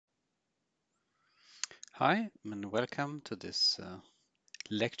Hi, and welcome to this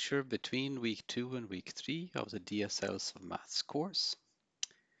lecture between week 2 and week 3 of the DSLs of Maths course.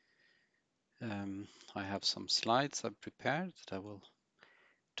 I have some slides I've prepared that I will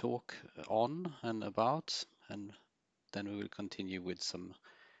talk on and about, and then we will continue with some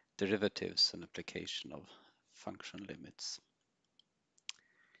derivatives and application of function limits.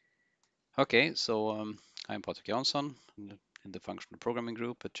 Okay, so I'm Patrik Jansson in the functional programming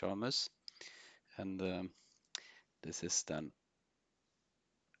group at Chalmers, and this is then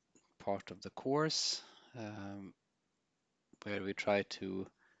part of the course where we try to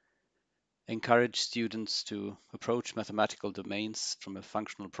encourage students to approach mathematical domains from a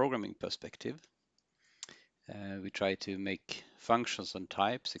functional programming perspective. We try to make functions and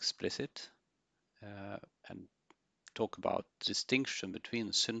types explicit and talk about distinction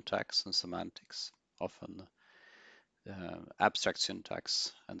between syntax and semantics, often abstract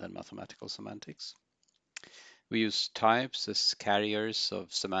syntax and then mathematical semantics. We use types as carriers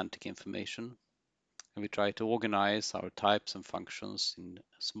of semantic information, and we try to organize our types and functions in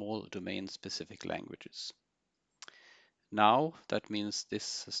small domain-specific languages. Now, that means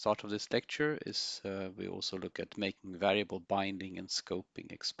this start of this lecture is we also look at making variable binding and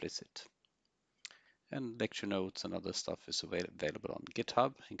scoping explicit. And lecture notes and other stuff is available on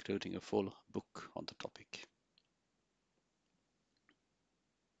GitHub, including a full book on the topic.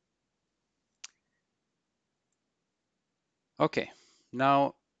 Okay,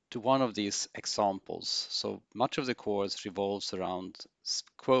 now to one of these examples. So much of the course revolves around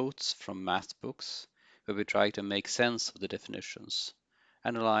quotes from math books, where we try to make sense of the definitions,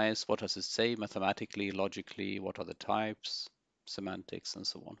 analyze what does it say mathematically, logically, what are the types, semantics, and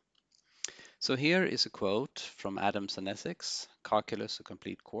so on. So here is a quote from Adams and Essex, Calculus, a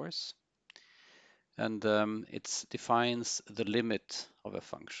Complete Course. And it defines the limit of a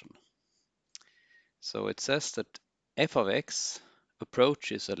function. So it says that f of x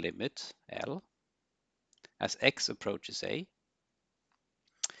approaches a limit, L, as x approaches a.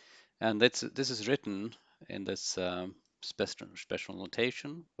 And this is written in this special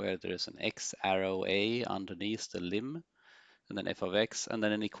notation where there is an x arrow a underneath the lim, and then f of x, and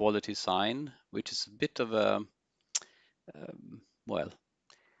then an equality sign, which is a bit of a, well,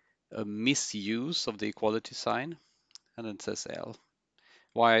 a misuse of the equality sign, and it says L.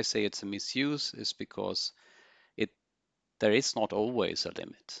 Why I say it's a misuse is because there is not always a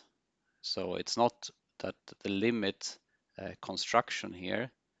limit. So it's not that the limit construction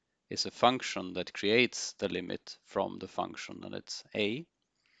here is a function that creates the limit from the function, and it's a.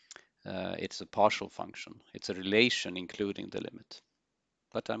 It's a partial function. It's a relation including the limit.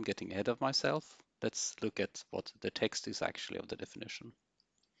 But I'm getting ahead of myself. Let's look at what the text is actually of the definition.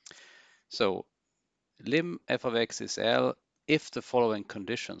 So lim f of x is L if the following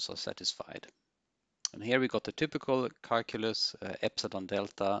conditions are satisfied. And here we got the typical calculus epsilon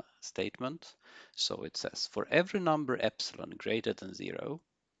delta statement. So it says, for every number epsilon greater than 0,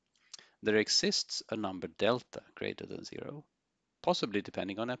 there exists a number delta greater than 0, possibly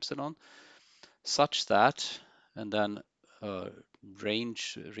depending on epsilon, such that, and then a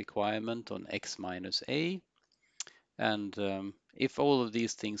range requirement on x minus a. And if all of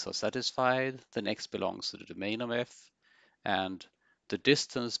these things are satisfied, then x belongs to the domain of f, and the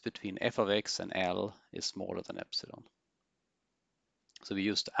distance between f of x and L is smaller than epsilon. So we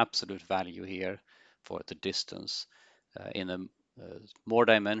used absolute value here for the distance. In more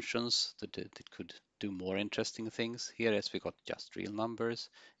dimensions, that it could do more interesting things. Here, as we got just real numbers,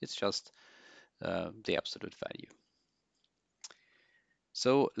 it's just the absolute value.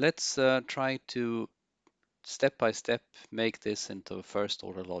 So let's try to step by step make this into a first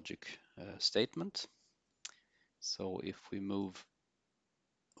order logic statement. So if we move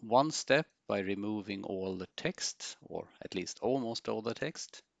one step by removing all the text, or at least almost all the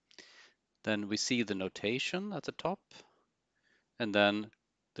text, then we see the notation at the top, and then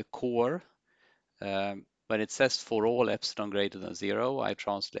the core. When it says for all epsilon greater than 0, I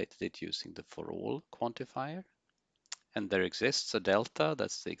translated it using the for all quantifier. And there exists a delta,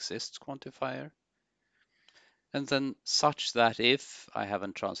 that's the exists quantifier. And then such that if, I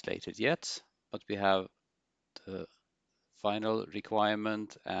haven't translated yet, but we have the final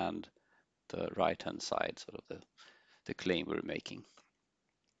requirement and the right-hand side, sort of the claim we're making.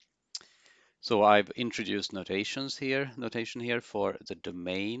 So I've introduced notation here for the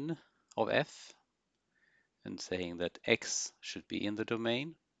domain of f, and saying that x should be in the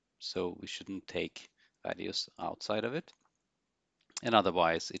domain, so we shouldn't take values outside of it. And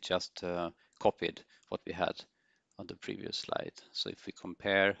otherwise, it just copied what we had on the previous slide. So if we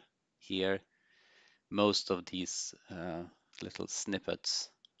compare here, most of these little snippets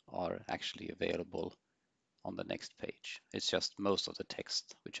are actually available on the next page. It's just most of the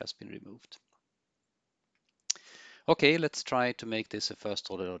text which has been removed. Okay, let's try to make this a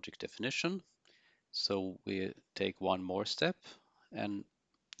first order logic definition. So we take one more step and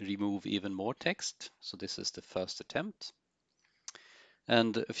remove even more text. So this is the first attempt.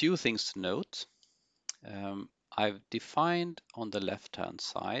 And a few things to note. I've defined on the left-hand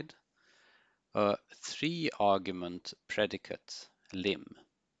side a 3-argument predicate lim.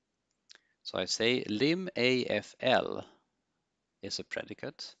 So I say lim AFL is a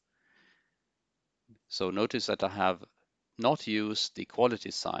predicate. So notice that I have not used the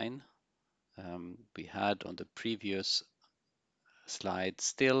equality sign we had on the previous slide,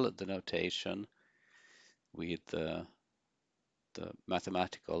 still the notation with the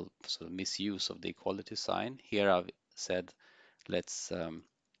mathematical sort of misuse of the equality sign. Here I've said let's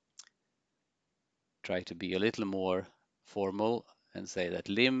try to be a little more formal and say that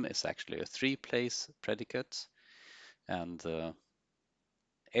lim is actually a 3-place predicate, and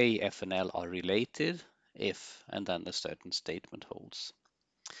A, F, and L are related if and then a certain statement holds.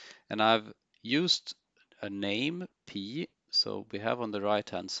 And I've used a name P, so we have on the right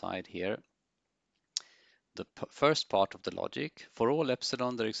hand side here the first part of the logic. For all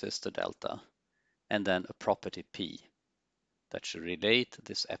epsilon there exists a delta, and then a property P that should relate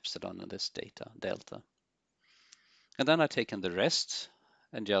this epsilon and this delta. And then I've taken the rest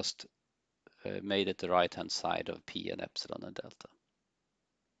and just made it the right hand side of P and epsilon and delta.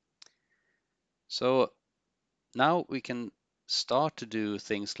 So now we can start to do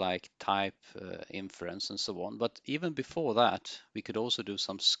things like type inference and so on, but even before that we could also do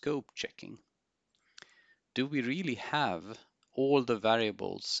some scope checking. Do we really have all the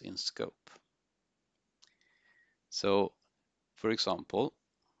variables in scope? So for example,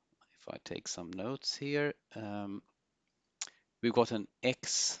 if I take some notes here, we've got an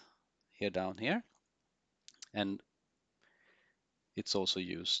x here down here, and it's also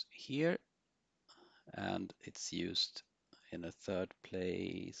used here, and it's used in a third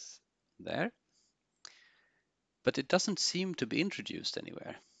place there, but it doesn't seem to be introduced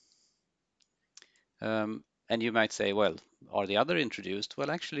anywhere. And you might say, well, are the other introduced?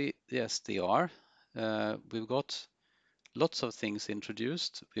 Well, actually, yes, they are. We've got lots of things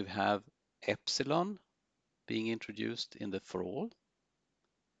introduced. We have epsilon being introduced in the for all.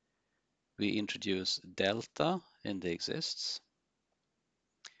 We introduce delta in the exists.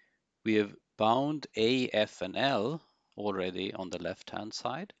 We have bound A, F, and L already on the left-hand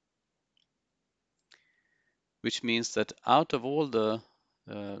side, which means that out of all the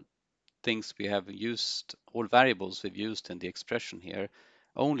things we have used, all variables we've used in the expression here,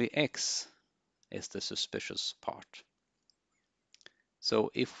 only x is the suspicious part.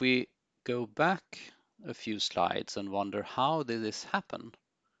 So if we go back a few slides and wonder how did this happen?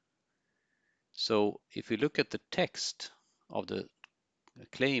 So if we look at the text of the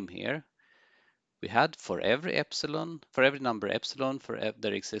claim here, we had for every epsilon, for every number epsilon,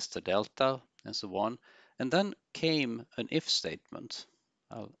 there exists a delta and so on. And then came an if statement.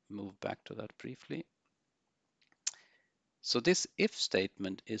 I'll move back to that briefly. So this if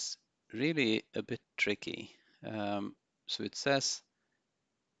statement is really a bit tricky. So it says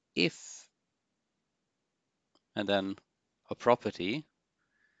if, and then a property,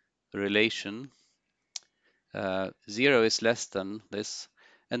 a relation, 0 is less than this,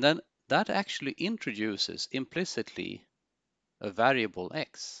 and then that actually introduces implicitly a variable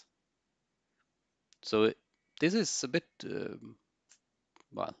x. So this is a bit,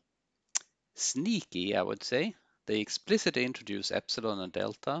 well, sneaky, I would say. They explicitly introduce epsilon and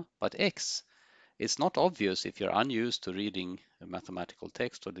delta, but x is not obvious if you're unused to reading a mathematical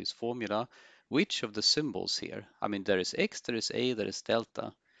text or this formula, which of the symbols here. I mean, there is x, there is a, there is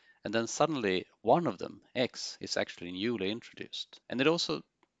delta, and then suddenly one of them, x, is actually newly introduced. And it also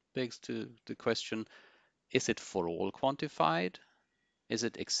begs to the question, is it for all quantified? Is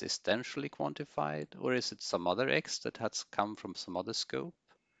it existentially quantified? Or is it some other x that has come from some other scope?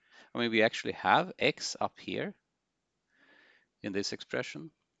 I mean, we actually have x up here in this expression,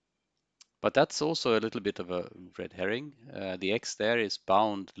 but that's also a little bit of a red herring. The x there is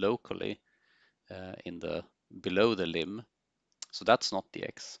bound locally in the below the lim, so that's not the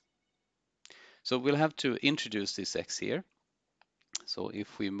x. So we'll have to introduce this x here. So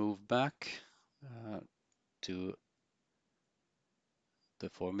if we move back to the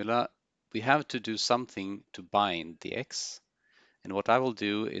formula, we have to do something to bind the x. And what I will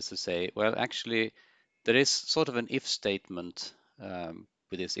do is to say, well, actually, there is sort of an if statement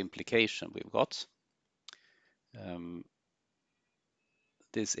with this implication we've got.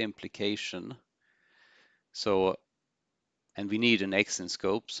 This implication. So And we need an x in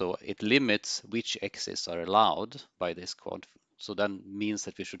scope, so it limits which x's are allowed by this quad. So that means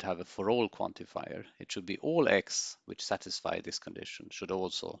that we should have a for all quantifier. It should be all x which satisfy this condition should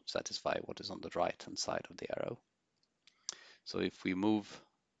also satisfy what is on the right-hand side of the arrow. So if we move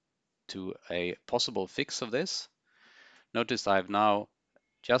to a possible fix of this, notice I've now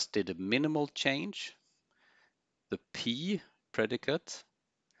just did a minimal change. The p predicate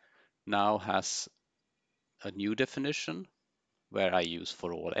now has a new definition where I use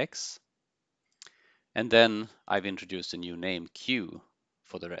for all x. And then I've introduced a new name, q,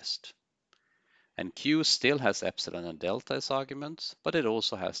 for the rest. And q still has epsilon and delta as arguments, but it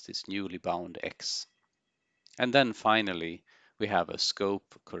also has this newly bound x. And then finally, we have a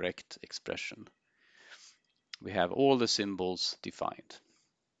scope correct expression. We have all the symbols defined.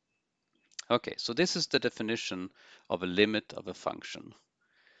 Okay, so this is the definition of a limit of a function.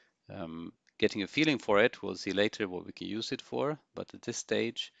 Getting a feeling for it, we'll see later what we can use it for, but at this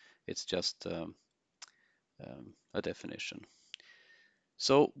stage, it's just a definition.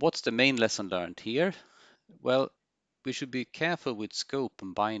 So what's the main lesson learned here? Well, we should be careful with scope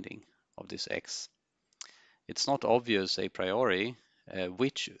and binding of this X. It's not obvious a priori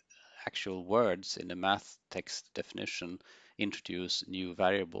which actual words in the math text definition introduce new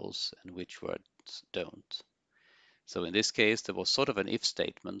variables and which words don't. So in this case, there was sort of an if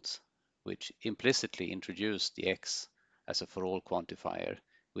statement which implicitly introduced the X as a for all quantifier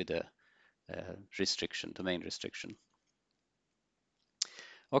with a restriction, domain restriction.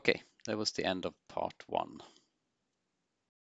 Okay, that was the end of part 1.